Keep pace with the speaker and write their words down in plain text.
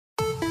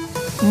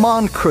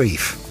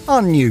Moncrief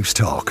on News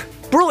Talk.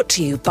 Brought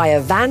to you by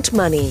Avant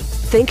Money.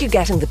 Think you're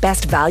getting the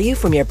best value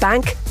from your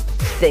bank?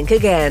 Think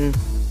again.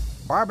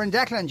 Barbara and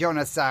Declan join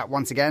us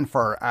once again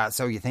for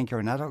So You Think You're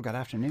an Adult. Good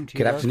afternoon to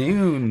you. Good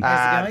afternoon.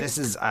 This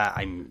is,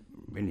 I'm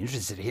really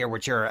interested to hear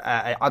what your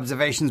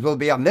observations will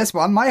be on this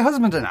one. My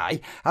husband and I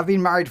have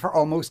been married for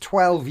almost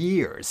 12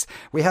 years.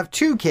 We have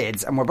 2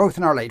 kids and we're both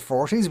in our late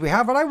 40s. We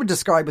have what I would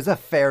describe as a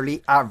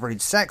fairly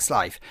average sex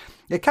life.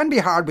 It can be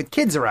hard with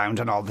kids around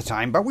and all the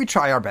time, but we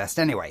try our best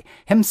anyway.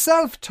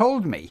 Himself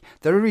told me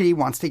that he really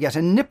wants to get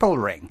a nipple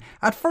ring.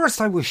 At first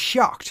I was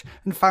shocked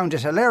and found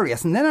it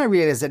hilarious, and then I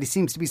realised that it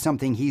seems to be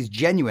something he's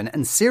genuine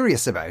and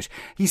serious about.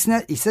 He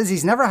says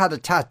he's never had a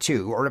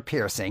tattoo or a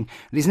piercing,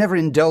 and he's never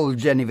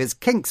indulged any of his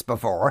kinks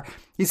before.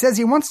 He says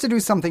he wants to do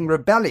something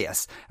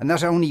rebellious and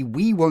that only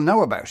we will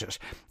know about it.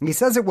 He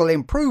says it will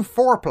improve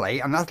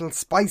foreplay and that'll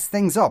spice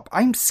things up.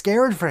 I'm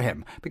scared for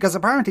him because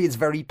apparently it's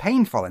very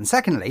painful, and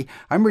secondly,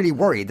 I'm really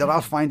worried that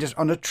I'll find it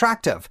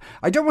unattractive.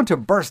 I don't want to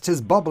burst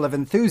his bubble of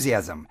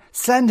enthusiasm.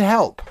 Send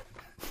help.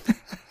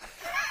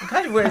 I'm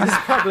kind of worried this is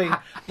probably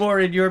more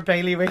in your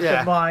bailiwick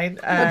than mine.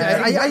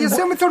 I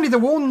assume it's only the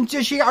one,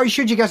 or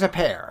should you get a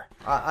pair?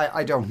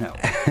 I don't know.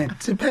 It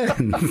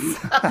depends.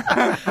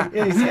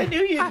 I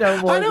knew you'd know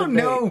more. I don't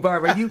know,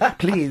 Barbara.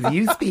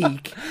 You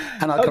speak,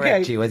 and I'll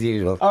correct you as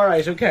usual. All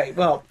right, okay.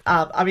 Well,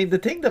 I mean, the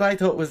thing that I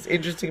thought was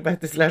interesting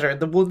about this letter, and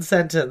the one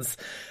sentence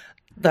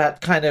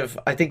that kind of,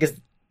 I think,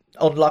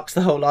 unlocks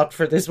the whole lot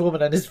for this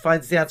woman and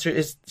finds the answer,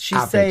 is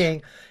she's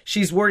saying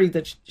she's worried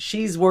that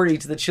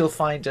she'll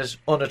find it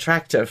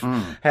unattractive,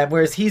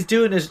 whereas he's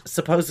doing it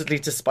supposedly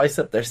to spice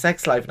up their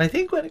sex life. And I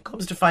think when it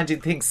comes to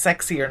finding things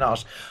sexy or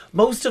not,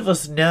 most of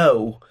us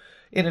know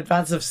in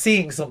advance of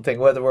seeing something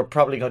whether we're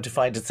probably going to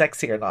find it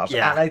sexy or not.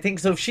 And I think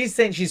so if she's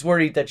saying she's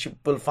worried that she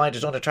will find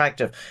it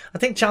unattractive, I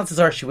think chances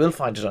are she will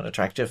find it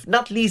unattractive,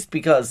 not least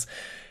because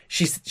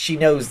she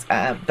knows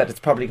that it's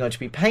probably going to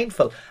be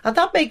painful. And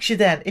that makes you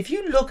then, if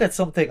you look at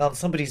something on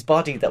somebody's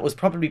body that was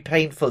probably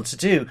painful to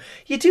do,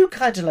 you do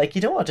kind of like,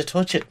 you don't want to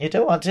touch it. You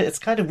don't want to, it's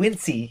kind of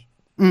wincy.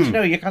 You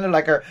know, you're kind of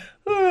like her.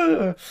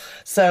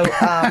 So, do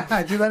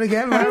that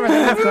again, Barbara.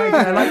 That's great.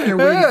 I like your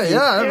wincy.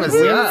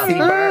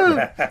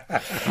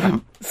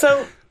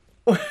 So,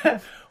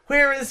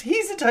 whereas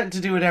he's entitled to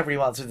do whatever he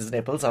wants with his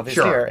nipples,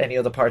 obviously, or any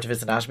other part of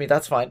his anatomy,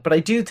 that's fine. But I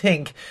do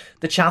think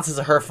the chances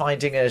of her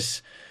finding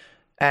it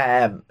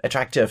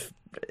attractive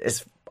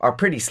are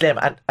pretty slim,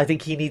 and I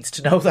think he needs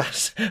to know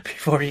that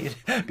before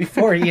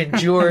he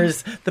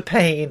endures the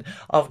pain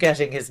of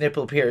getting his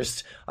nipple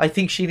pierced. I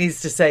think she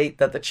needs to say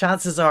that the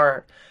chances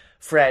are,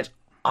 Fred,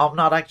 I'm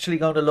not actually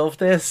going to love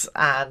this,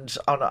 and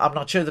I'm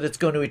not sure that it's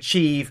going to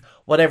achieve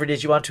whatever it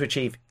is you want to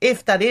achieve,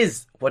 if that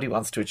is what he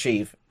wants to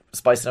achieve,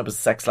 spicing up his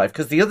sex life.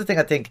 Because the other thing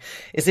I think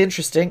is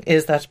interesting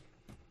is that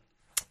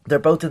they're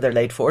both in their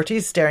late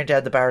 40s, staring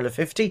down the barrel of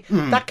 50.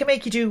 That can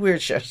make you do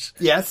weird shit.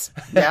 Yes.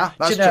 Yeah,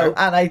 that's true.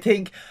 And I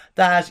think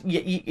that,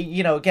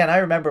 you know, again, I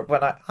remember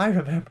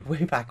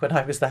way back when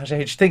I was that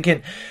age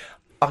thinking,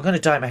 I'm going to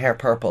dye my hair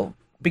purple.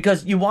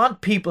 Because you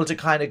want people to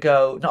kind of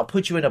go, not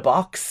put you in a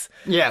box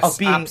of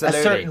being a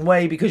certain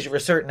way because you're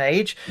a certain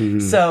age.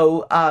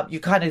 So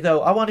you kind of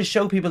go, I want to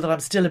show people that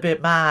I'm still a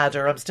bit mad,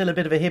 or I'm still a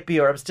bit of a hippie,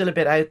 or I'm still a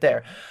bit out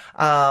there.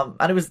 And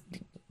it was...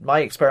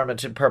 my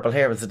experiment in purple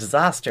hair was a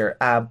disaster,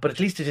 but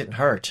at least it didn't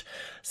hurt.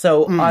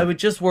 So I would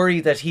just worry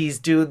that he's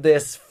doing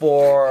this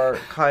for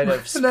kind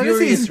of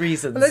spurious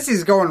reasons. Unless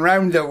he's going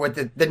round though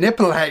with the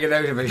nipple hanging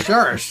out of his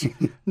shirt.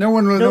 No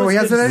one will know he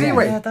has it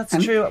anyway. Yeah, that's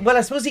true. Well,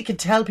 I suppose he could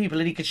tell people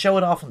and he could show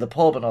it off in the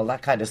pub and all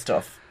that kind of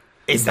stuff.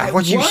 Is that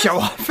what you show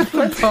off at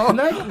the pub?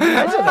 I don't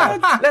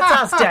know.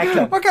 Let's ask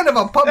Declan. What kind of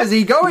a pub is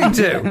he going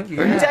to?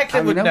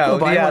 Declan would know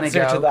the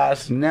answer to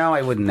that. No,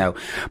 I wouldn't know.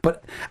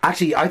 But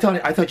actually, I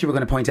thought you were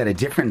going to point out a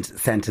different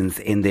sentence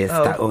in this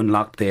that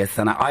unlocked this,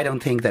 and I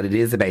don't think that it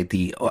is about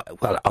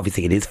well,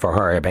 obviously it is for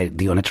her, about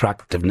the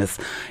unattractiveness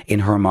in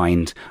her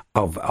mind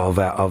of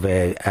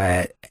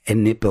a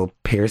nipple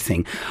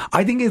piercing.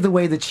 I think is the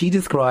way that she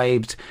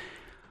described.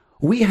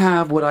 We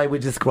have what I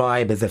would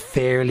describe as a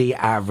fairly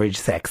average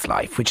sex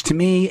life, which to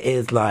me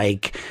is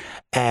like...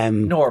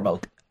 normal.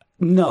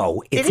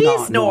 No, it's not.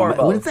 It is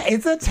normal. Well,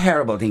 it's a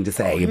terrible thing to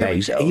say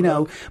about, you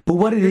know, but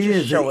what it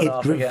is,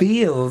 it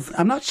reveals...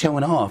 Again. I'm not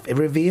showing off. It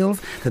reveals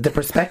that the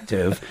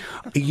perspective...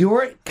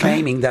 You're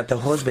claiming that the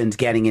husband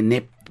getting a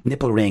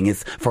nipple ring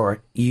is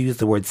for, you use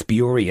the word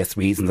spurious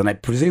reasons, and I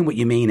presume what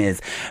you mean is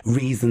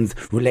reasons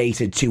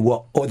related to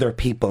what other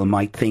people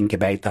might think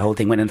about the whole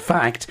thing, when in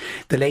fact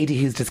the lady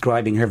who's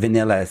describing her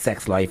vanilla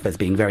sex life as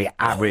being very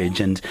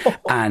average and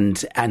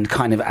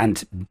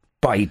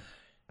by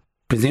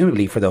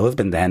presumably for the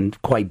husband then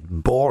quite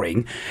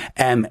boring,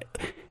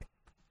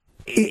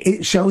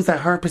 it shows that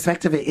her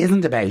perspective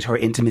isn't about her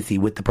intimacy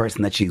with the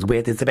person that she's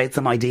with. It's about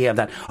some idea of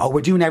that,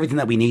 we're doing everything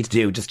that we need to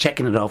do, just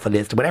checking it off a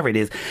list, whatever it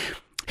is.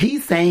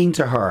 He's saying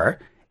to her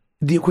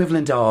the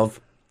equivalent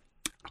of,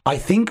 I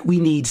think we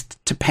need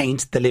to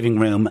paint the living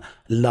room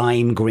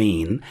lime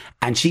green,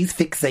 and she's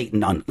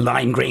fixating on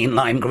lime green,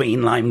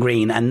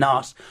 and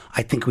not,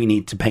 I think we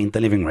need to paint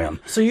the living room.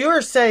 So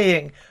you're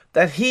saying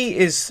that he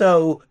is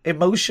so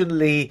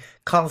emotionally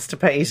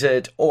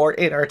constipated or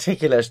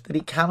inarticulate that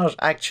he cannot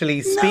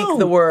actually speak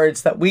the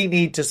words that we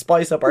need to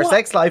spice up our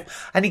sex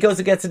life, and he goes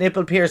and gets a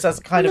nipple pierce as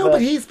kind of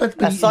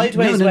a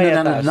sideways way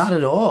at that. Not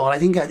at all. I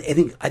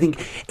think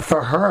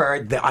for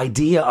her the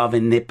idea of a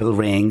nipple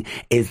ring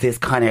is this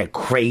kind of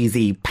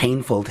crazy,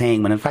 painful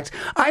thing. When in fact,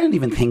 I don't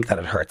even think that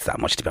it hurts that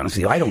much. To be honest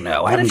with you, I don't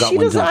know. I haven't got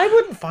one. I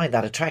wouldn't find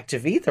that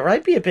attractive either.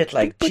 I'd be a bit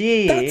like,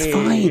 gee,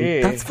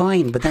 that's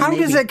fine. But then how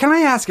does it? Can I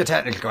ask a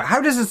technical?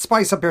 How does it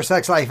spice up your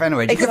sex life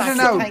anyway? Do you give it an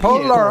out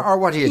pull or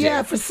what do you do?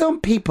 Yeah, for some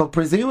people,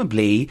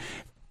 presumably,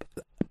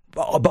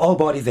 all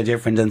bodies are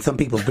different, and some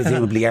people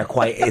presumably are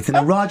quite. It's an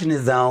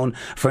erogenous zone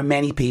for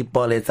many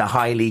people. It's a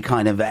highly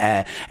kind of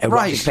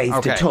erotic place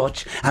to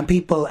touch, and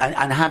people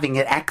and having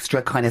an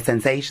extra kind of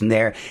sensation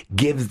there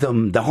gives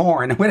them the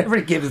horn, whatever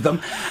it gives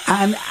them,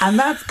 and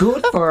that's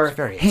good for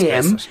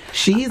him.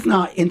 She's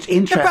not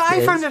interested. Yeah, but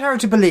I find it hard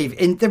to believe.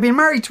 They've been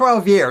married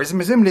 12 years, and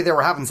presumably they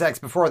were having sex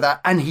before that,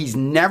 and he's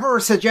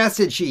never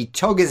suggested she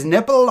tug his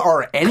nipple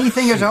or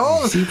anything at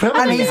all.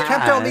 And he's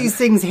kept all these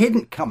things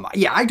hidden. Come on,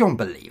 I don't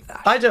believe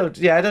that. I don't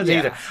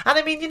either. And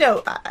I mean,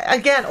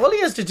 again, all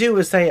he has to do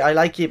is say, I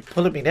like you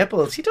pulling me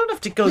nipples. You don't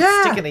have to go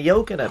sticking a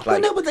yolk in it.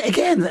 Well, no, but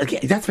again,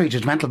 that's very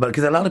judgmental,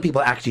 because a lot of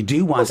people actually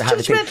do want to have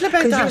a thing.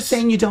 Because you're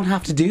saying you don't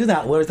have to do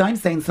that, whereas I'm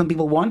saying some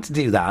people want to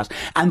do that,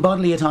 and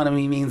bodily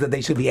autonomy means that they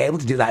should be able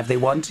to do that if they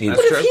want to.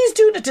 But if he's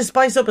doing it to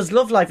spice up his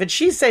love life, and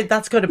she's saying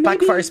that's going to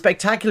backfire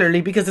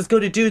spectacularly because it's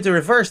going to do the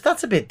reverse,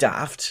 that's a bit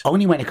daft.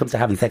 Only when it comes to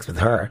having sex with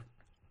her.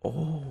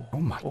 Oh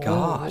my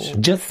God.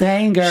 Just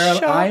saying, girl.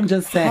 Shock I'm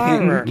just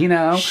saying,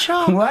 horror.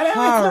 Shock horror. It's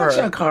not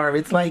shock horror.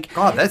 It's like,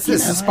 God, this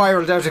has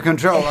spiraled out of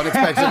control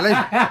unexpectedly.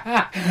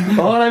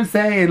 All I'm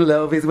saying,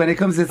 love, is when it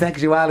comes to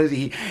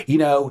sexuality,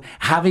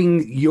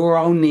 having your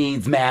own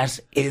needs met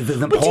is as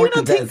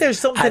important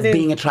as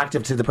being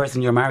attractive to the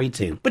person you're married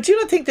to. But do you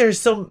not think there's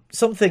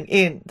something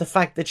in the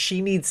fact that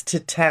she needs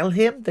to tell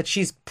him that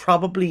she's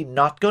probably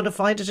not going to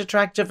find it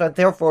attractive, and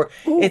therefore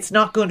it's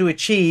not going to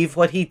achieve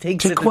what he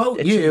thinks? To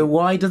quote you,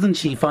 why doesn't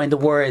she find the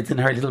words in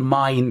her little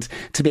mind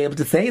to be able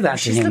to say that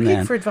to him? She's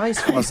looking for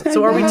advice from us.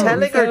 So are we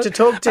telling her to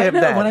talk to him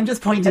then? What I'm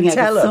just pointing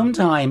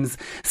out is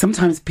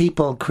sometimes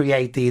people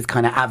create these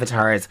kind of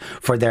avatars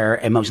for their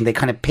emotion. They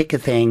kind of pick a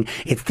thing.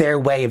 It's their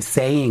way of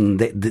saying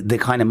the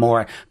kind of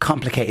more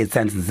complicated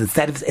sentences.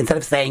 Instead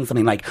of saying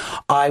something like,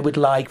 I would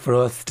like for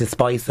us to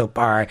spice up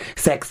our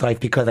sex life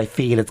because I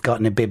feel it's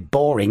gotten a bit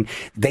boring,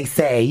 they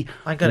say,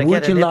 I'm going to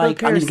get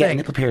a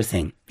nipple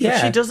piercing.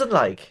 Yeah. She doesn't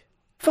like.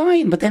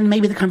 Fine, but then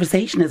maybe the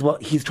conversation is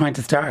what he's trying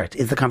to start.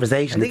 Is the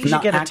conversation? It's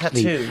not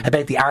actually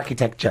about the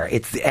architecture.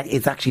 It's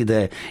actually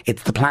the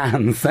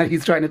plans that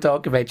he's trying to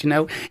talk about.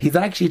 He's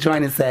actually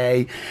trying to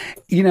say,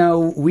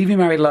 we've been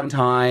married a long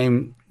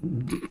time.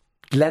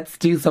 Let's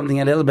do something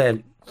a little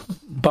bit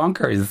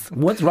bonkers.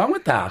 What's wrong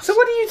with that? So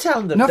what are you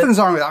telling them? Nothing's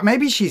wrong with that.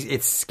 Maybe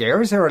it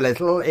scares her a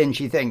little, and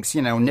she thinks,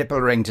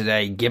 nipple ring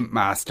today, gimp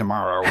mask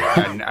tomorrow,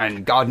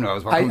 and God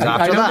knows what comes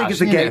after that. I don't think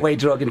it's a gateway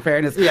drug, in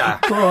fairness. Yeah.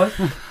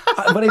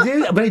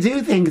 But I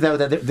do think, though,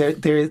 that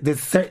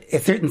there's a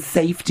certain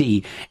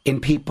safety in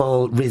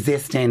people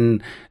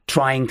resisting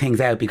trying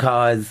things out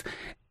because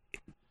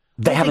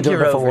they haven't done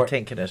it before. You're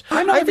overthinking it.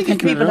 I'm not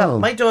overthinking it at all.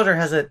 My daughter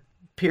has a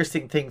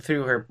piercing thing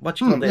through her, what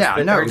you call this?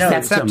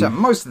 Septum.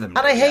 Most of them.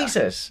 And I hate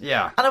it.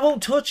 Yeah. And I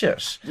won't touch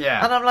it.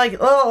 Yeah. And I'm like,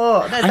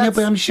 I know,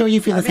 but I'm sure you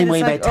feel the same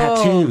way about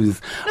tattoos.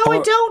 No, I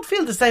don't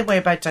feel the same way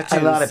about tattoos.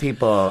 A lot of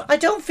people I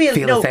don't feel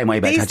the same way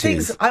about these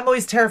tattoos. Things, I'm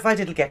always terrified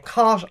it'll get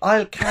caught.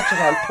 I'll catch it,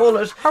 I'll pull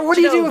it. Or what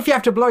do you do if you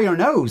have to blow your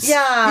nose?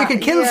 Yeah. You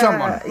could kill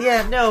someone.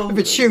 Yeah, no. If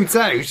it shoots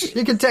out,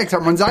 you can take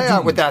someone's eye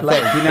out with that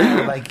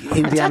thing. Like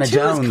Indiana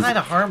Jones. Jones. Is kind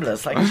of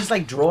harmless. Like, it's just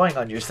like drawing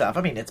on yourself.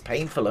 I mean, it's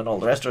painful and all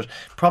the rest of it.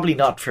 Probably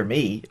not for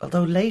me.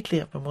 Although lately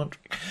I've been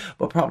wondering,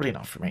 but probably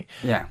not for me.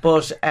 Yeah.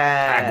 But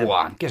go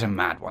on, get a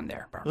mad one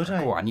there, Barbara.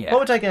 Go on, yeah. What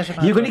would I get?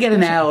 You're going to get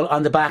an owl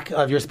on the back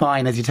of your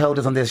spine, as you told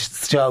us on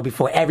this show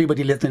before.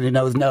 Everybody listening who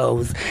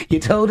knows. You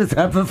told us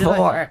that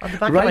before.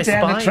 Right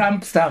down the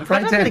tramp stamp.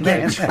 Right down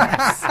there. What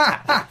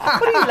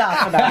are you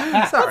laughing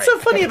at? What's so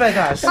funny about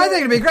that? I think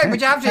it'd be great,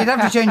 but you'd have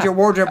to change your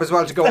wardrobe as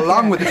well to go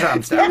along with the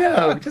tramp stamp.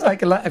 No, just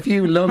like a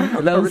few low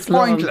It's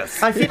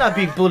pointless. I feel I'm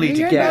being bullied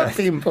again. You're not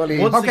being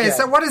bullied. Okay,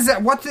 so what is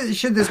it? What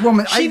should this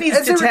woman? She needs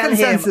to tell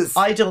him.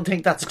 I don't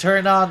think that's a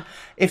turn on.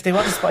 If they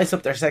want to spice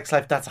up their sex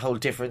life, that's a whole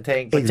different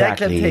thing. But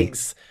exactly. Declan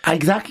thinks...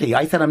 Exactly.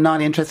 I said I'm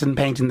not interested in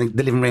painting the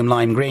living room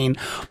lime green,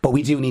 but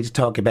we do need to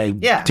talk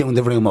about doing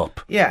the room up.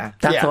 Yeah.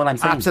 That's all I'm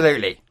saying.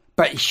 Absolutely.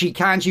 But she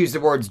can't use the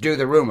words "do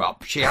the room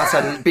up." She has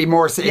to be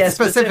more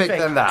specific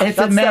than that. It's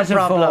a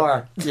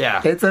metaphor.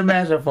 Yeah, it's a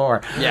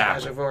metaphor. Yeah,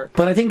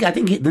 but I think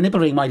the nipple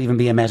ring might even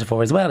be a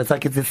metaphor as well. It's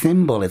like it's a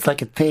symbol. It's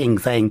like a thing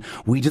saying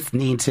we just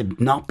need to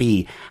not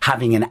be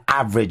having an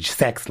average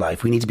sex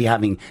life. We need to be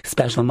having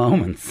special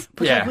moments.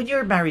 But like when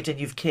you're married and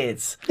you've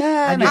kids,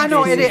 yeah, I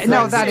know it is.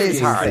 No, that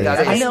is hard.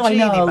 I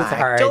know it's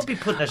hard. Don't be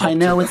putting it. I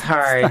know it's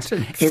hard.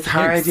 It's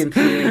hard in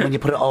theory when you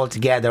put it all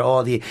together,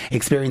 all the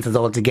experiences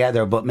all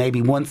together. But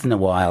maybe once in a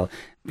while,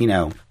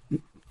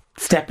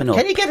 stepping up.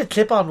 Can you get a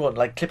clip-on one,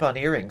 like clip-on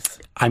earrings?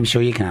 I'm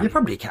sure you can. You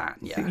probably can,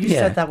 yeah. You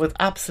said that with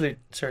absolute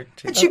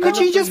certainty. Could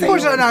you just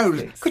put an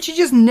old... Could you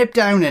just nip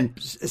down and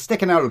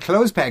stick an old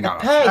clothes peg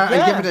on it?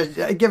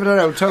 And give it an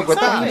old tug with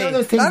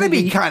that? That'd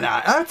be kind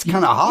of... That's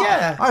kind of hot.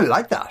 Yeah. I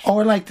like that.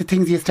 Or like the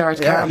things you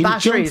start...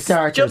 batteries.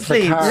 Jump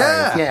leads.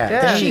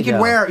 Yeah. She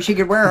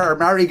could wear her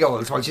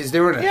marigolds while she's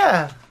doing it.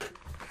 Yeah.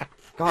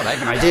 God, I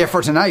have an idea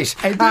for tonight.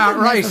 It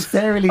doesn't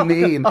necessarily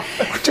mean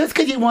just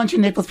because you want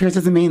your nipples pierced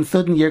doesn't mean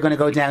suddenly you're going to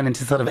go down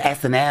into sort of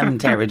S&M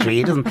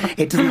territory. It doesn't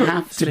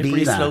have to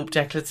be that.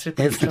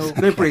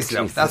 Slippery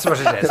slope. That's what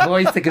it is. The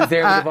voice of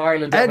Conservative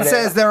Ireland. Ed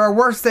says there are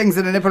worse things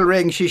than a nipple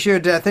ring. She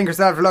should think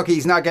herself lucky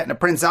he's not getting a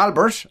Prince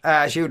Albert.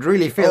 She would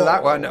really feel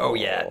that one. Oh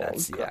yeah,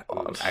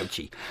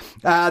 ouchie.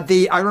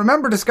 I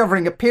remember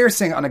discovering a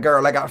piercing on a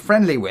girl I got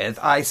friendly with.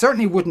 I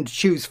certainly wouldn't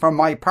choose for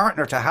my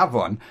partner to have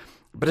one,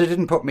 but it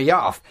didn't put me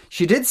off.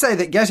 She did say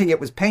that getting it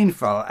was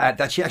painful,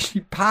 that she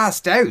actually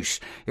passed out.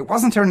 It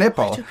wasn't her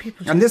nipple.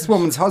 And this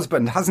woman's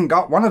husband hasn't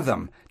got one of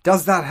them.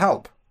 Does that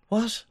help?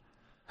 What?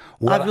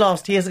 I've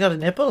lost. He hasn't got a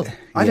nipple.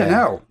 I don't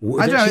know.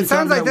 It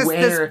sounds like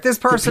this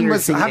person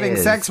was having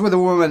sex with a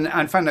woman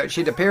and found out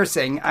she had a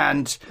piercing,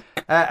 and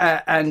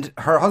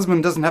her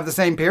husband doesn't have the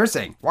same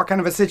piercing. What kind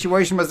of a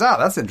situation was that?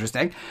 That's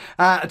interesting.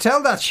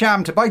 Tell that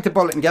sham to bite the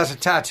bullet and get a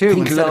tattoo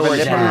instead of a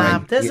nipple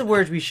ring. There's a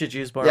word we should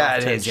use more. Yeah,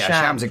 it is. Yeah,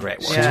 sham's a great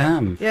word.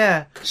 Sham.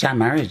 Yeah. Sham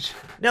marriage.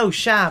 No,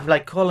 sham,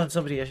 like calling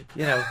somebody,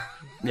 Yeah.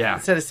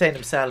 Instead of saying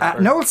himself.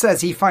 Noel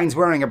says he finds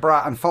wearing a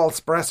bra and false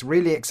breasts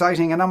really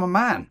exciting, and I'm a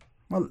man.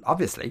 Well,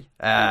 obviously,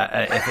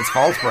 if it's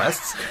false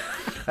breasts.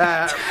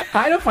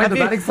 I don't find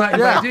that exciting,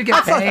 but I do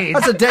get paid.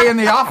 That's a day in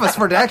the office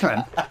for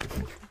Declan.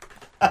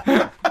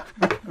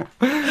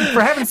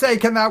 For heaven's sake,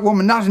 can that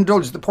woman not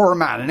indulge the poor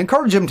man and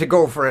encourage him to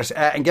go for it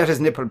and get his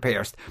nipple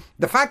pierced?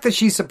 The fact that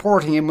she's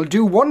supporting him will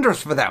do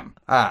wonders for them,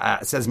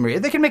 says Maria.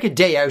 They can make a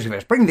day out of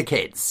it. Bring the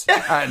kids.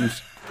 And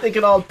they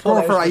can all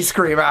go for ice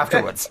cream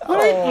afterwards.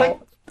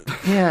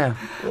 Yeah.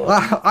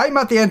 Well, I'm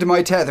at the end of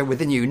my tether with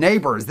the new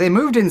neighbours. They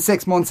moved in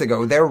 6 months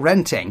ago. They're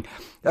renting.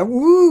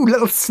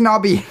 Little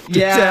snobby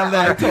detail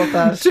there. I thought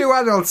that. 2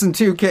 adults and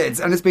 2 kids,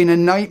 and it's been a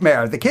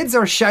nightmare. The kids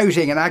are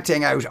shouting and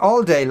acting out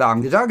all day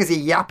long. The dog is a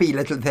yappy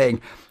little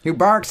thing who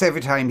barks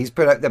every time he's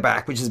put out the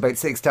back, which is about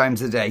 6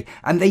 times a day.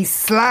 And they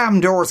slam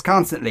doors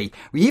constantly.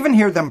 We even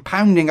hear them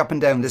pounding up and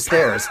down the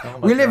stairs.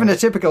 We live in a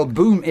typical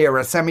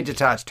boom-era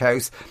semi-detached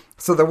house,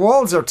 so the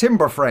walls are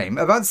timber frame.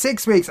 About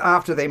 6 weeks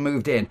after they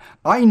moved in,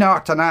 I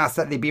knocked and asked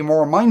that they be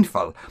more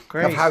mindful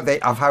of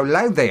how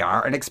loud they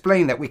are and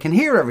explain that we can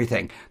hear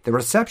everything. The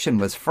reception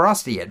was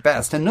frosty at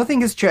best and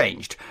nothing has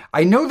changed.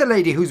 I know the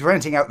lady who's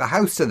renting out the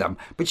house to them,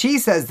 but she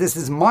says this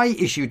is my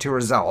issue to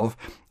resolve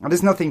and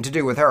has nothing to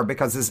do with her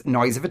because it's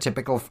noise of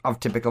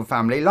typical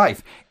family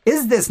life.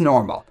 Is this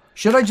normal?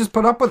 Should I just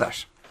put up with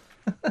it?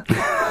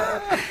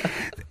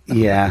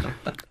 Yeah.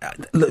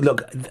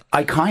 Look,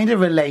 I kind of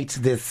relate to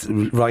this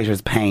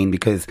writer's pain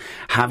because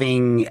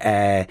having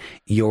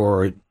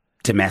your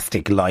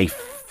domestic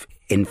life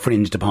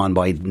infringed upon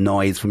by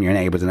noise from your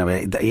neighbours and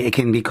everything, it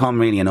can become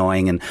really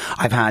annoying. And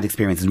I've had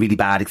really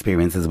bad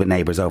experiences with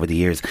neighbours over the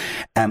years.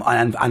 And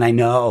I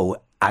know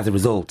as a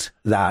result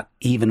that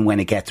even when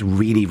it gets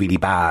really, really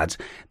bad,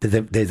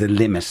 there's a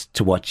limit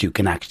to what you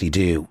can actually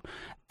do.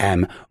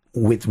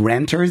 With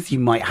renters, you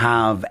might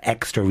have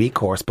extra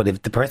recourse, but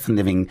if the person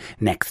living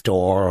next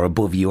door or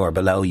above you or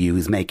below you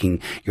is making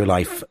your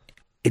life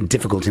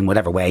difficult in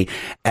whatever way,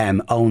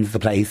 owns the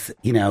place,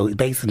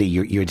 basically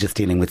you're just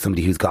dealing with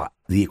somebody who's got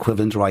the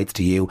equivalent rights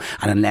to you,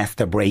 and unless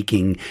they're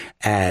breaking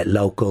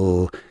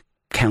local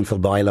council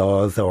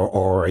bylaws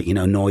or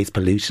noise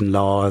pollution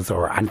laws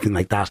or anything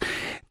like that,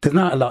 there's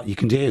not a lot you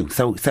can do.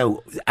 So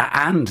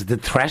and the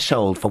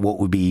threshold for what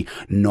would be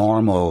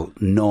normal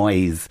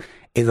noise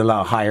is a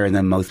lot higher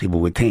than most people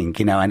would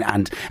think,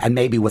 and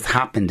maybe what's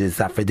happened is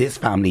that for this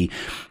family,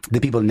 the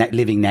people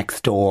living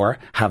next door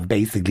have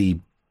basically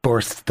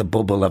burst the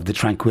bubble of the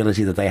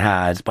tranquility that they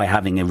had by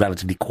having a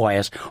relatively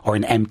quiet or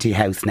an empty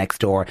house next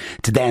door,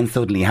 to then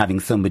suddenly having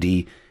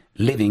somebody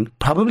living,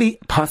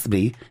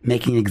 possibly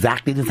making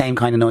exactly the same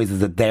kind of noises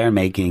that they're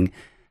making,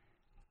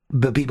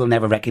 but people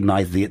never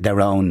recognise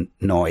their own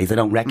noise. They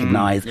don't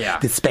recognise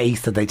the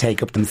space that they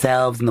take up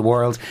themselves in the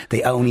world.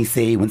 They only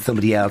see when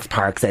somebody else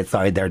parks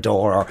outside their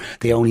door, or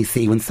they only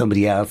see when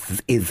somebody else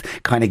is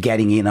kind of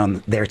getting in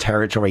on their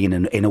territory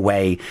in a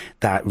way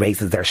that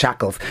raises their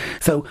shackles.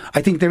 So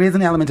I think there is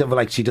an element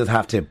of she does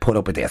have to put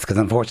up with this, because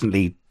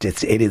unfortunately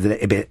it is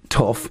a bit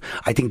tough.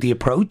 I think the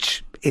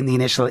approach in the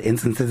initial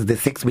instances, the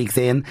 6 weeks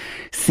in,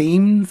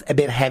 seems a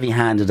bit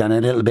heavy-handed and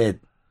a little bit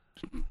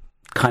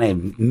kind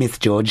of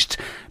misjudged,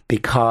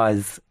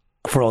 because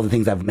for all the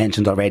things I've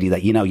mentioned already,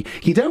 that, you know,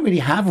 you don't really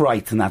have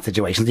rights in that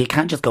situation. So you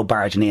can't just go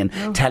barging in,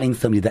 telling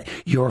somebody that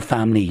your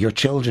family, your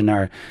children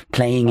are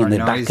playing in the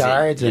back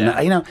garden.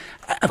 You know,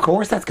 of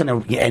course that's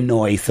going to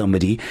annoy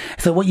somebody.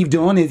 So what you've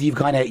done is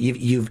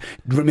you've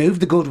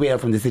removed the goodwill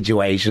from the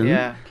situation.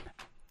 Yeah.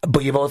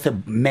 But you've also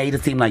made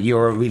it seem like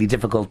you're a really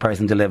difficult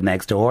person to live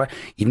next door.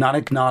 You've not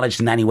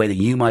acknowledged in any way that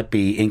you might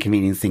be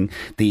inconveniencing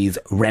these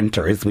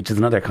renters, which is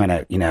another kind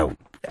of, you know,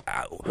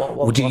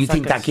 do you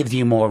think that gives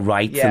you more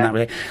rights in that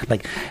way?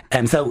 Like,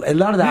 so a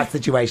lot of that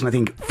situation, I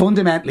think,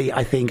 fundamentally,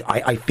 I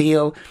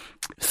feel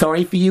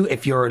sorry for you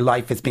if your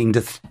life is being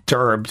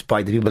disturbed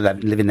by the people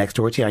that live in next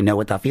door to you. I know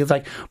what that feels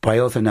like, but I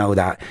also know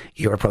that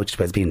your approach to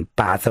it has been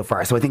bad so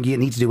far. So I think you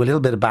need to do a little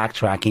bit of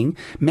backtracking,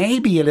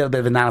 maybe a little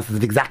bit of analysis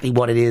of exactly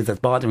what it is that's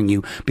bothering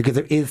you, because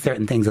there is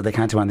certain things that they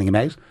can't do anything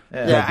about.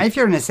 Yeah, if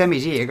you're in a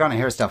semi-G, you're going to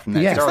hear stuff from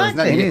next door.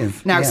 Exactly. Isn't it? It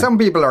is. Now, some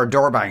people are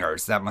door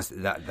bangers. That must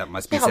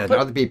be said. And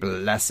other people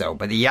less so.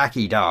 But the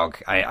yappy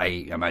dog,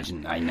 I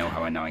imagine, I know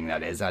how annoying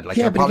that is. I'd like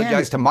to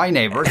apologise to my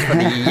neighbours for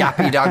the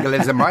yappy dog that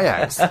lives in my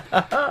house.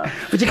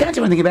 But you can't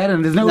do anything about it,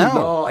 and there's no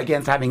law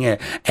against having an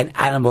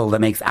animal that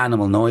makes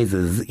animal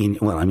noises.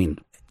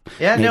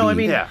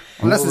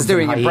 Unless it's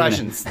doing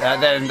impressions,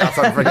 then that's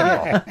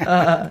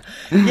unforgivable.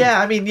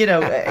 I mean, you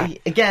know,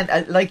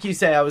 again, like you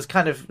say, I was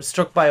kind of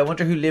struck by, I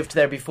wonder who lived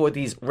there before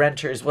these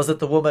renters. Was it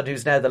the woman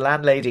who's now the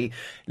landlady,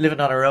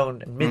 living on her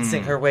own,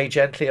 mincing her way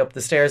gently up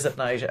the stairs at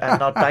night and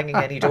not banging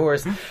any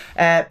doors?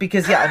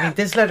 Because I mean,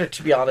 this letter,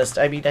 to be honest,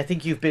 I mean, I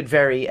think you've been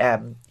very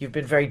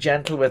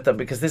gentle with them,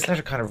 because this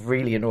letter kind of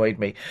really annoyed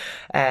me.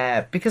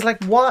 Because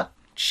like what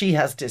she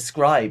has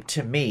described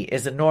to me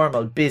is a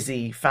normal,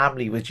 busy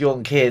family with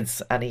young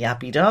kids and a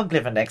yappy dog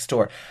living next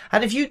door.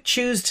 And if you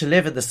choose to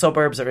live in the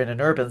suburbs or in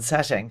an urban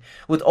setting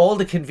with all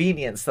the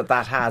convenience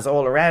that has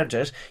all around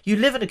it, you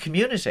live in a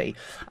community.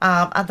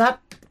 And that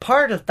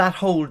part of that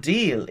whole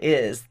deal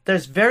is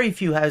there's very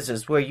few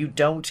houses where you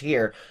don't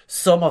hear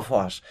some of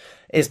what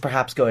is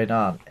perhaps going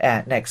on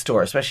next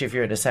door, especially if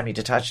you're in a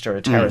semi-detached or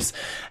a terrace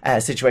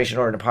situation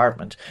or an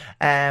apartment.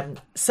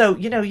 So,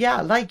 you know,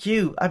 like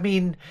you, I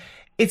mean,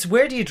 it's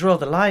where do you draw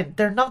the line?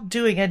 They're not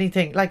doing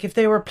anything. Like if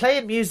they were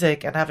playing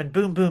music and having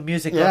boom boom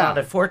music going on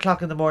at 4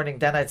 o'clock in the morning,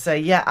 then I'd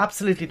say,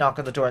 absolutely knock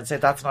on the door and say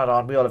that's not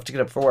on. We all have to get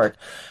up for work.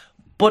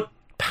 But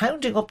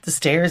pounding up the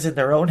stairs in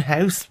their own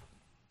house,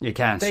 you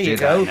can't. There you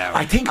go. Now.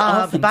 I think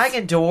often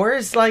banging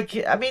doors, like,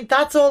 I mean,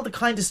 that's all the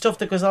kind of stuff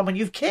that goes on when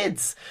you've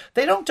kids.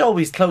 They don't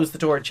always close the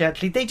door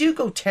gently. They do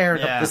go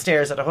tearing up the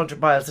stairs at 100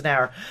 miles an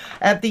hour.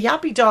 The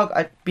yappy dog,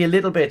 I'd be a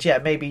little bit,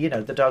 maybe, you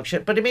know, the dog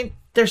shit. But I mean,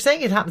 they're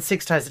saying it happens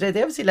 6 times a day.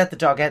 They obviously let the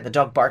dog out and the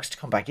dog barks to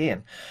come back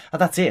in.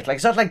 And that's it. Like,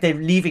 it's not like they're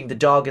leaving the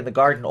dog in the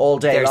garden all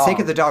day They're long. sick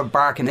of the dog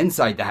barking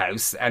inside the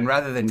house, and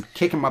rather than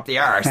kick him up the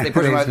arse, they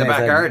put him out in the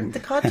back garden. The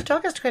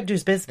dog has to go and do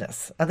his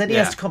business. And then he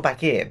has to come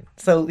back in.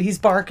 So he's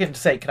barking to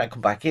say, can I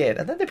come back in?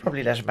 And then they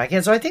probably let him back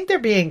in. So I think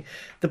the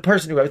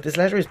person who wrote this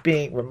letter is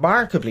being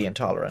remarkably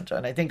intolerant.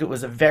 And I think it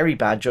was a very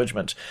bad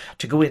judgment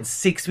to go in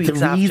 6 weeks after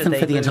they moved in. The reason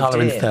for the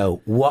intolerance,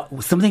 though,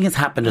 something has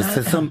happened.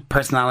 There's some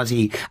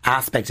personality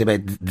aspect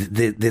about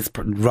this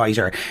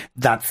writer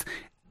that's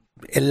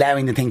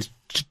allowing the things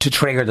to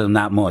trigger them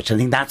that much. I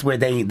think that's where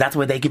they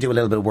could do a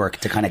little bit of work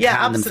to kind of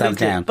calm themselves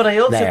down. But I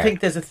also think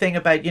there's a thing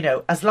about, you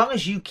know, as long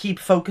as you keep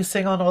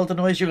focusing on all the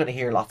noise, you're going to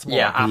hear lots more.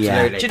 Yeah,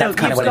 absolutely. Do you know, you've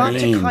got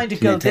to kind of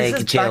go, this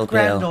is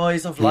background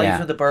noise of life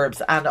in the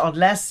burbs, and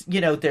unless, you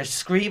know, there's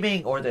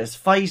screaming or there's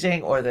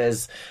fighting or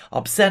there's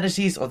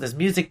obscenities or there's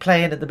music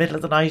playing in the middle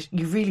of the night,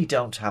 you really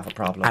don't have a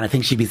problem. And I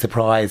think she'd be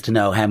surprised to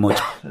know how much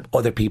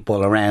other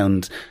people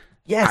around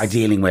are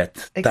dealing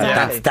with.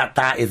 Exactly.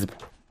 That is...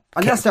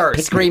 Unless they're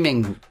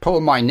screaming,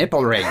 pull my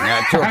nipple ring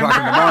at 2 o'clock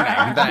in the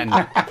morning, then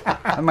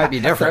that might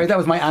be different. Sorry, that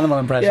was my animal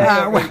impression.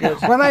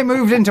 When I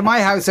moved into my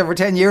house over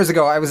 10 years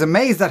ago, I was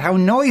amazed at how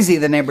noisy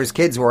the neighbours'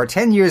 kids were.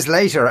 10 years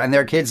later, and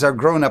their kids are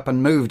grown up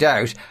and moved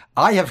out.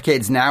 I have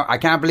kids now. I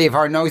can't believe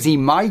how noisy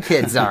my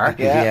kids are.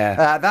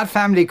 That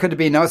family could have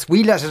been us.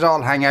 We let it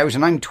all hang out,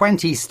 and I'm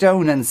 20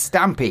 stone and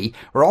stampy.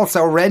 We're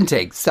also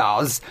renting,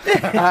 soz.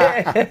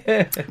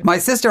 My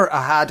sister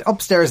had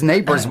upstairs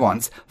neighbours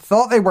once,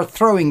 thought they were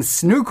throwing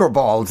snooker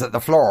balls at the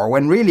floor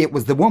when really it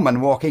was the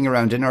woman walking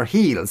around in her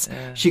heels.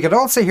 She could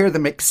also hear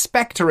them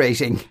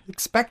expectorating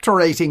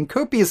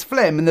copious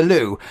phlegm in the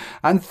loo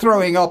and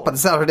throwing up on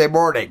Saturday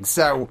morning.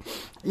 So,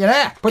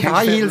 put the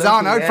high heels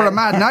on, out for a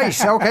mad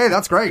night. Okay,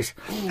 that's great.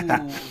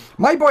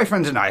 My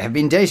boyfriend and I have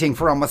been dating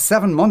for almost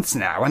 7 months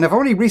now and have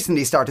only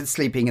recently started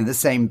sleeping in the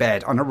same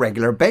bed on a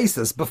regular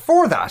basis.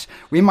 Before that,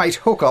 we might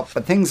hook up,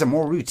 but things are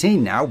more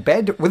routine now.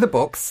 Bed with a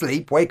book,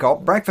 sleep, wake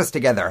up, breakfast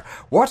together.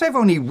 What I've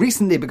only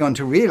recently begun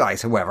to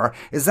realise, however,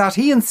 is that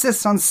he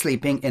insists on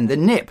sleeping in the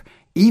nip.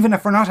 even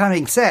if we're not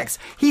having sex.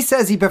 He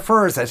says he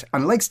prefers it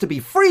and likes to be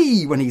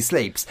free when he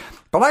sleeps.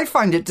 But I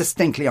find it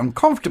distinctly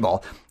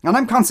uncomfortable, and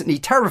I'm constantly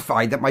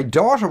terrified that my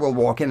daughter will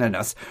walk in on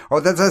us,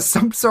 or that there's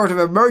some sort of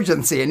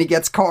emergency and he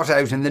gets caught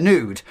out in the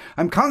nude.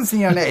 I'm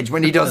constantly on edge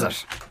when he does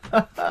it.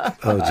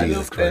 Oh,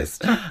 Jesus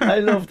Christ. I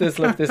love this.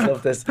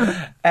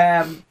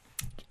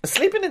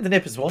 Sleeping in the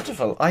nip is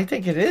wonderful. I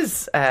think it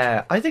is.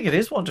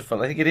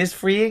 Wonderful. I think it is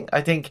freeing.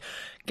 I think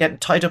getting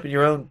tied up in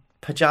your own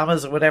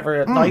pajamas or whatever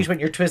at night when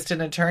you're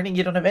twisting and turning,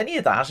 you don't have any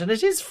of that, and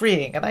it is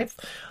freeing. And I've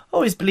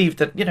always believed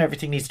that, you know,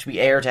 everything needs to be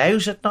aired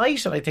out at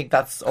night, and I think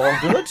that's all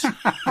good.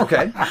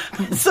 Okay.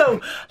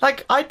 So,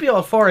 like, I'd be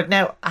all for it.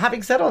 Now,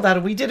 having said all that,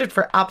 and we did it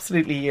for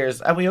absolutely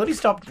years, and we only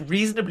stopped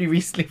reasonably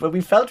recently when we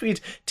felt we'd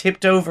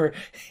tipped over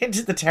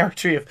into the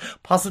territory of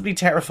possibly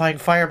terrifying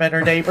firemen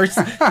or neighbours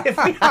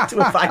if we had to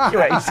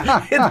evacuate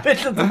in the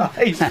middle of the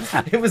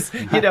night. It was,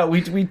 you know,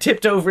 we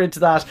tipped over into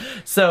that.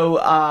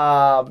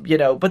 So, you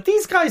know, but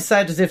these guys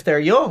sound as if they're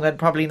young and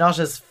probably not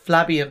as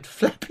flabby and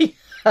flappy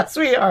as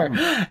we are.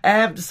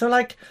 So,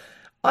 like,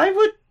 I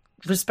would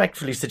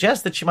respectfully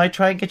suggest that she might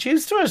try and get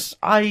used to it.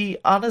 I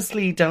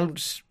honestly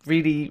don't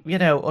really, you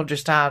know,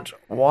 understand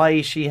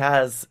why she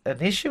has an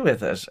issue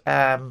with it.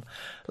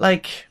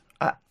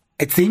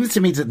 It seems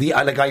to me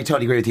that I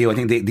totally agree with you. I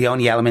think the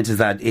only element is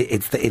that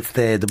it's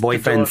the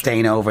boyfriend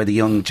staying over the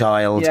young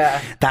child.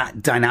 Yeah.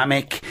 That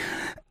dynamic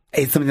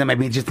is something that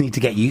maybe we just need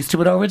to get used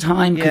to it over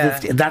time.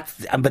 That's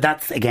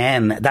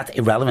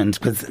irrelevant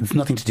because it's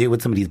nothing to do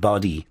with somebody's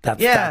body.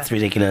 That's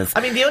ridiculous. I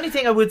mean, the only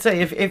thing I would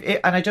say, if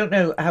and I don't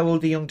know how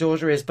old the young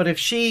daughter is, but if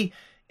she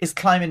is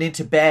climbing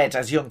into bed,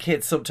 as young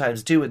kids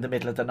sometimes do in the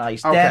middle of the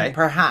night, then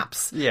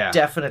perhaps,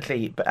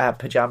 definitely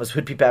pyjamas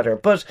would be better.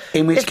 But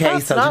in which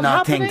case, I do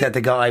not think that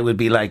the guy would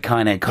be like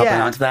kind of copping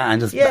onto that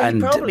and just... Yeah, he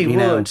probably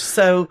would.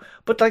 So,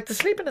 but like the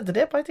sleeping in the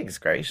nip, I think is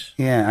great.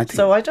 Yeah, I think...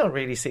 So I don't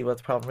really see what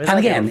the problem is. And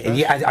again,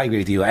 I agree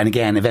with you. And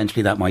again,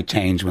 eventually that might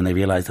change when they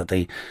realise that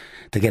they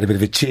get a bit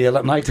of a chill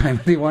at night time.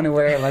 They want to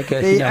wear like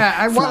a...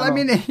 well, I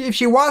mean, if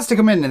she was to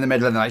come in the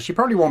middle of the night, she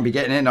probably won't be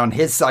getting in on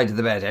his side of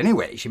the bed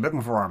anyway. She'd be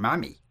looking for her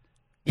mammy.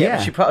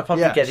 Yeah, she probably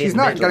get in. She's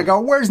not going to go,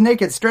 where's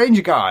naked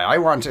strange guy? I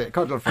want to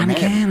cuddle from him. And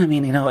again, I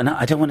mean, you know, and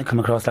I don't want to come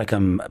across like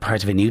I'm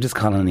part of a nudist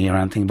colony or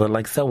anything, but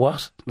like, so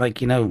what? Like,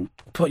 you know,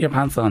 put your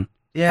pants on.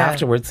 Yeah.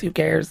 Afterwards, who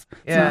cares?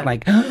 It's not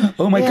like,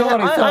 oh my God,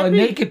 I saw a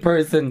naked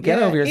person.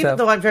 Get over yourself. Even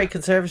though I'm very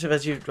conservative,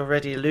 as you've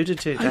already alluded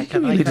to, Jack,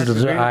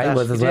 I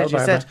was as well, you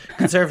said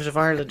conservative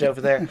Ireland over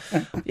there.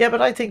 Yeah,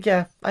 but I think,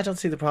 I don't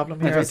see the problem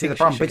here. I don't see the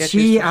problem, but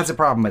she has a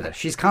problem with it.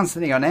 She's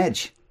constantly on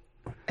edge.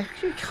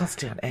 You're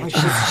constantly on edge.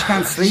 She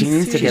can't sleep. She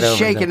needs to get over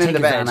shaking that. in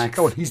the bed.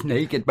 Oh, he's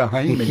naked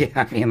behind me.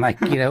 Yeah, I mean,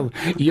 like, you know,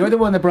 you're the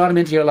one that brought him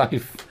into your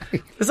life.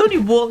 There's only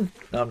one.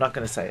 No, I'm not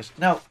going to say it.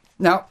 No,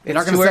 you're not going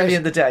to say it. Too early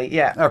in the day.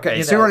 Yeah. Okay,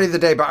 it's too early in the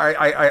day. But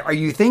are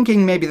you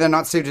thinking maybe they're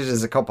not suited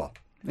as a couple?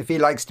 If he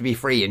likes to be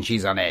free and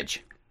she's on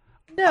edge.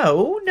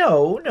 No.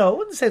 I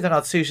wouldn't say they're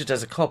not suited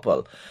as a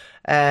couple.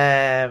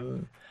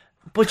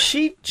 But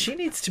she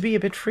needs to be a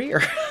bit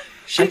freer.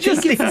 I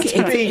think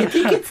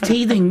it's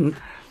teething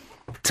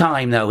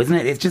time though, isn't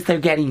it? It's just they're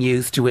getting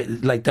used to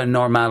it, like the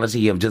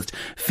normality of just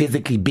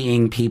physically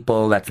being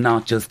people. That's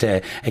not just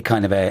a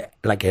kind of a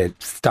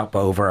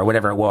stopover or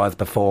whatever it was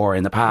before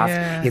in the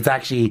past. It's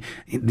actually,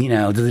 you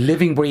know, there's a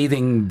living,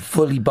 breathing,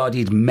 fully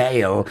bodied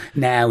male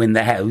now in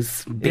the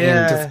house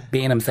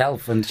being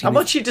himself. And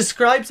what she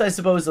describes, I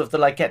suppose, of the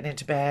like getting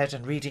into bed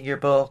and reading your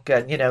book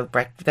and, you know,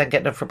 then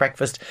getting up for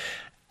breakfast.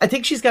 I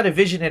think she's got a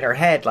vision in her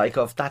head, like,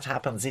 of that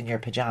happens in your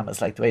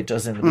pyjamas, like the way it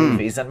does in the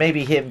movies, and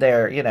maybe him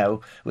there, you know,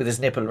 with his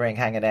nipple ring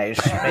hanging out.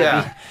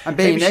 And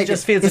being naked. She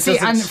just feels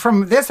and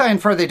from this I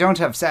infer they don't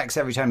have sex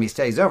every time he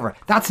stays over.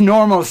 That's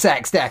normal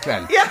sex,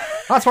 Declan. Yeah,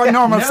 that's what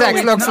normal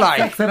sex looks like.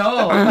 Sex at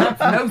all.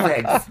 That's no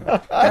sex.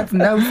 That's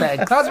no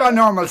sex. That's what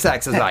normal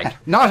sex is like.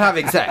 Not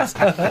having sex.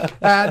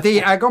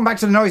 Going back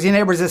to the noisy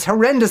neighbours, is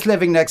horrendous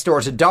living next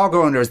door to dog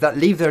owners that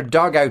leave their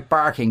dog out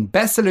barking.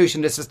 Best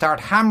solution is to start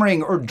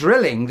hammering or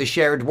drilling the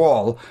shared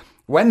wall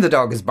when the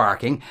dog is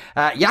barking.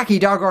 Yucky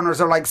dog owners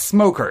are like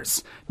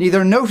smokers.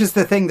 Neither notice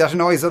the thing that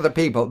annoys other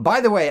people.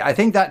 By the way, I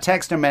think that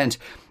texter meant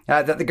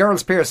that the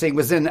girl's piercing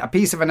was in a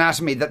piece of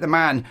anatomy that the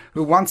man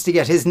who wants to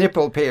get his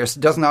nipple pierced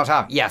does not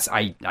have. Yes,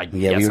 I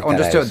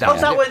understood that. Oh,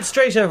 that went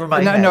straight over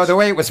my head. No, the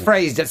way it was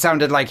phrased, it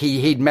sounded like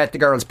he'd met the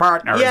girl's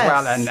partner as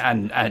well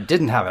and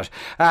didn't have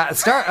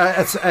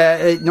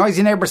it.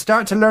 Noisy neighbours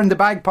start to learn the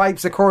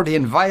bagpipes,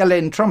 accordion,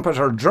 violin, trumpet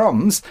or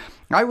drums.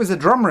 I was a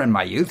drummer in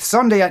my youth.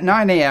 Sunday at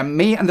 9 a.m,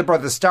 me and the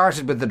brothers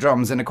started with the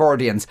drums and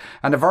accordions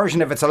and a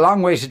version of It's a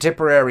Long Way to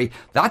Tipperary.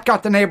 That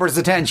got the neighbours'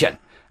 attention.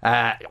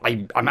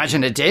 I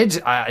imagine it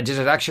did. Did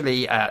it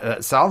actually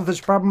solve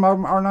this problem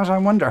or not, I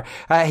wonder?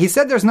 He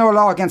said there's no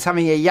law against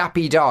having a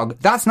yappy dog.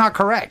 That's not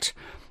correct.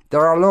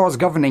 There are laws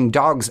governing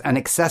dogs and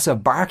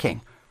excessive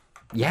barking.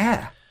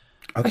 Yeah.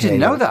 I didn't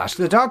know that.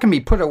 The dog can be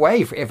put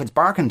away if it's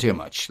barking too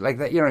much. Like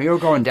that, you're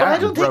going down. But I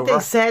don't think they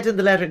said in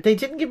the letter, they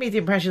didn't give me the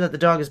impression that the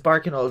dog is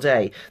barking all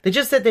day. They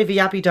just said they have a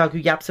yappy dog who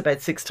yaps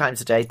about 6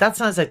 times a day. That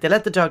sounds like they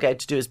let the dog out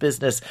to do his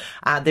business,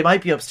 and they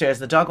might be upstairs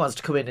and the dog wants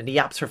to come in and he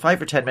yaps for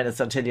 5 or 10 minutes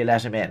until you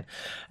let him in.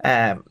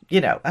 And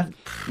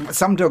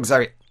some dogs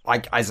are,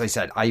 like, as I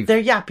said,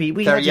 they're yappy.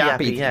 They're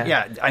yappy.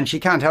 Yeah, and she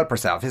can't help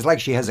herself. It's like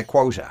she has a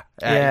quota.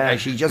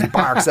 She just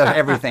barks at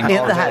everything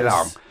all day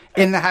long.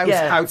 In the house,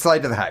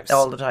 outside of the house.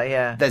 All the time,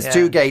 yeah. There's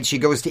 2 gates. She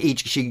goes to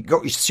each. She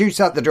shoots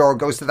out the door,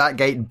 goes to that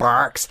gate,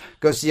 barks,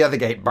 goes to the other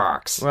gate,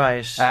 barks.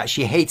 Right.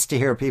 She hates to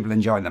hear people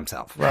enjoying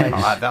themselves.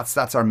 Right.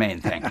 That's our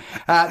main thing.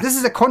 This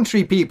is a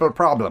country people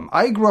problem.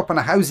 I grew up on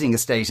a housing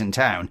estate in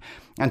town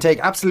and take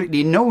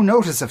absolutely no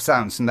notice of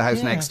sounds from the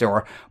house next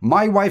door.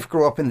 My wife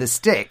grew up in the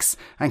sticks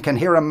and can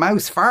hear a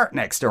mouse fart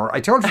next door. I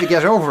told her to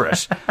get over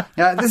it.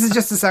 This is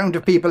just the sound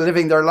of people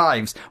living their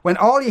lives. When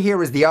all you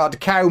hear is the odd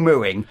cow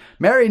mooing,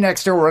 Mary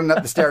next door running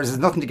up the stairs is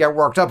nothing to get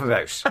worked up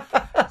about.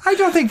 I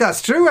don't think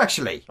that's true,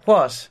 actually.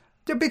 What?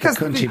 Because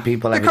the country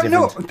people have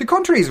the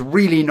country is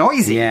really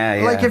noisy.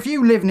 Yeah. Like, if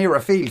you live near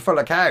a field full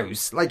of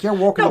cows, like, you're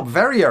walking up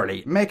very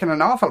early, making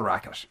an awful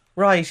racket.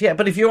 Right, yeah,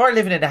 but if you are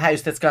living in a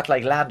house that's got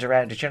like land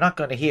around it, you're not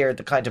going to hear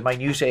the kind of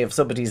minutiae of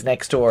somebody's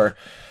next door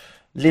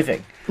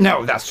living.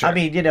 No, that's true. I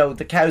mean,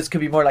 the cows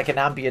could be more like an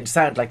ambient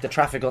sound, like the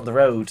traffic on the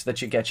road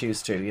that you get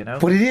used to,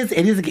 But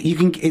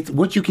it's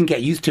what you can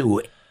get used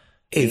to.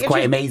 It's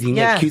quite amazing. You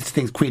get used to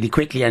things pretty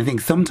quickly. And I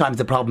think sometimes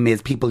the problem is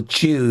people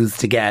choose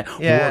to get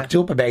worked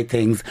up about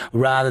things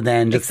rather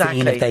than just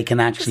seeing if they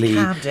can actually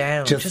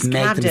just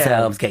make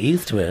themselves get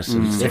used to it.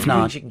 If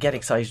not, you can get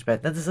excited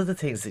about. Then there's other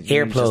things that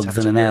earplugs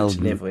and an L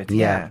to live with. Sue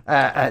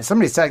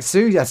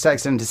has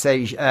texted in to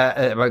say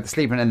about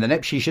sleeping in the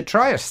nip. She should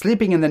try it.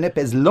 Sleeping in the nip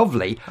is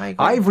lovely.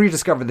 I've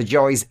rediscovered the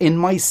joys in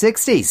my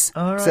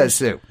 60s, says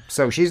Sue.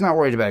 So she's not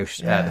worried about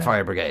the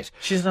fire brigade.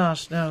 She's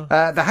not, no.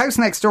 The house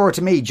next door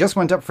to me just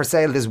went up for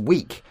sale this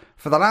week.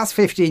 For the last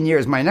 15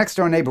 years, my next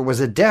door neighbour was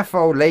a deaf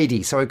old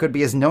lady, so I could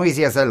be as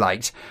noisy as I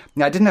liked.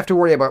 I didn't have to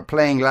worry about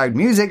playing loud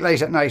music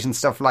late at night and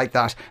stuff like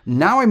that.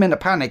 Now I'm in a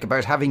panic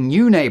about having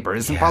new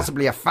neighbours and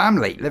possibly a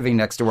family living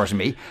next door to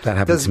me. That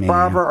happens Does to me,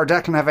 Barbara or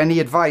Declan have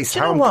any advice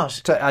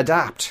to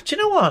adapt? Do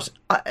you know what?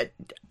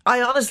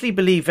 I honestly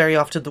believe very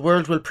often the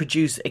world will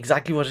produce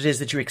exactly what it is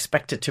that you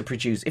expect it to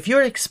produce. If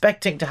you're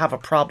expecting to have a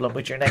problem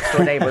with your next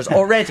door neighbours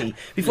already,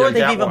 before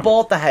they've even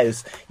bought the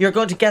house, you're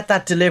going to get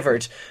that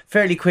delivered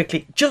fairly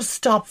quickly. Just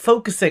stop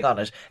focusing on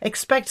it.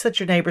 Expect that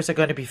your neighbours are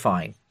going to be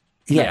fine.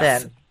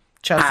 Yes. And then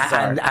chances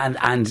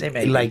are they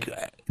may be.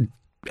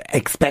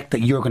 Expect that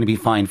you're going to be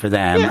fine for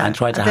them and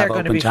try to have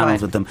open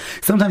channels with them.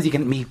 Sometimes you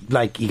can meet,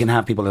 you can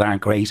have people that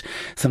aren't great.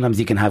 Sometimes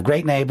you can have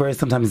great neighbours.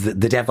 Sometimes the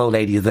deaf old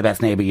lady is the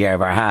best neighbour you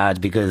ever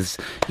had because,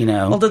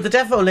 Although the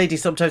deaf old lady,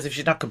 sometimes if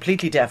she's not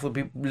completely deaf, will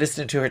be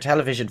listening to her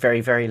television very,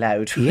 very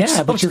loud.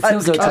 Yeah, but she'll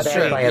still go to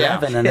bed by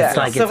 11 and it's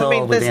like it's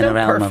all within a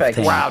realm of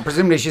things. Well,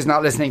 presumably she's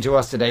not listening to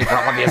us today for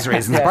obvious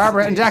reasons.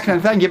 Barbara and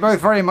Declan, thank you both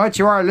very much.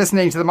 You are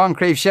listening to the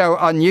Moncrief Show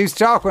on News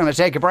Talk. We're going to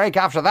take a break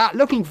after that,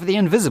 looking for the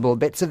invisible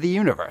bits of the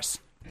universe.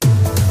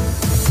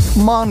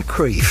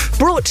 Moncrief.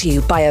 Brought to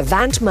you by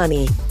Avant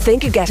Money.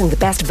 Think you're getting the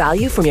best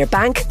value from your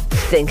bank?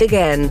 Think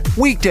again.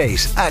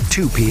 Weekdays at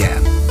 2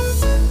 p.m.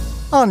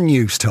 on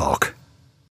News Talk.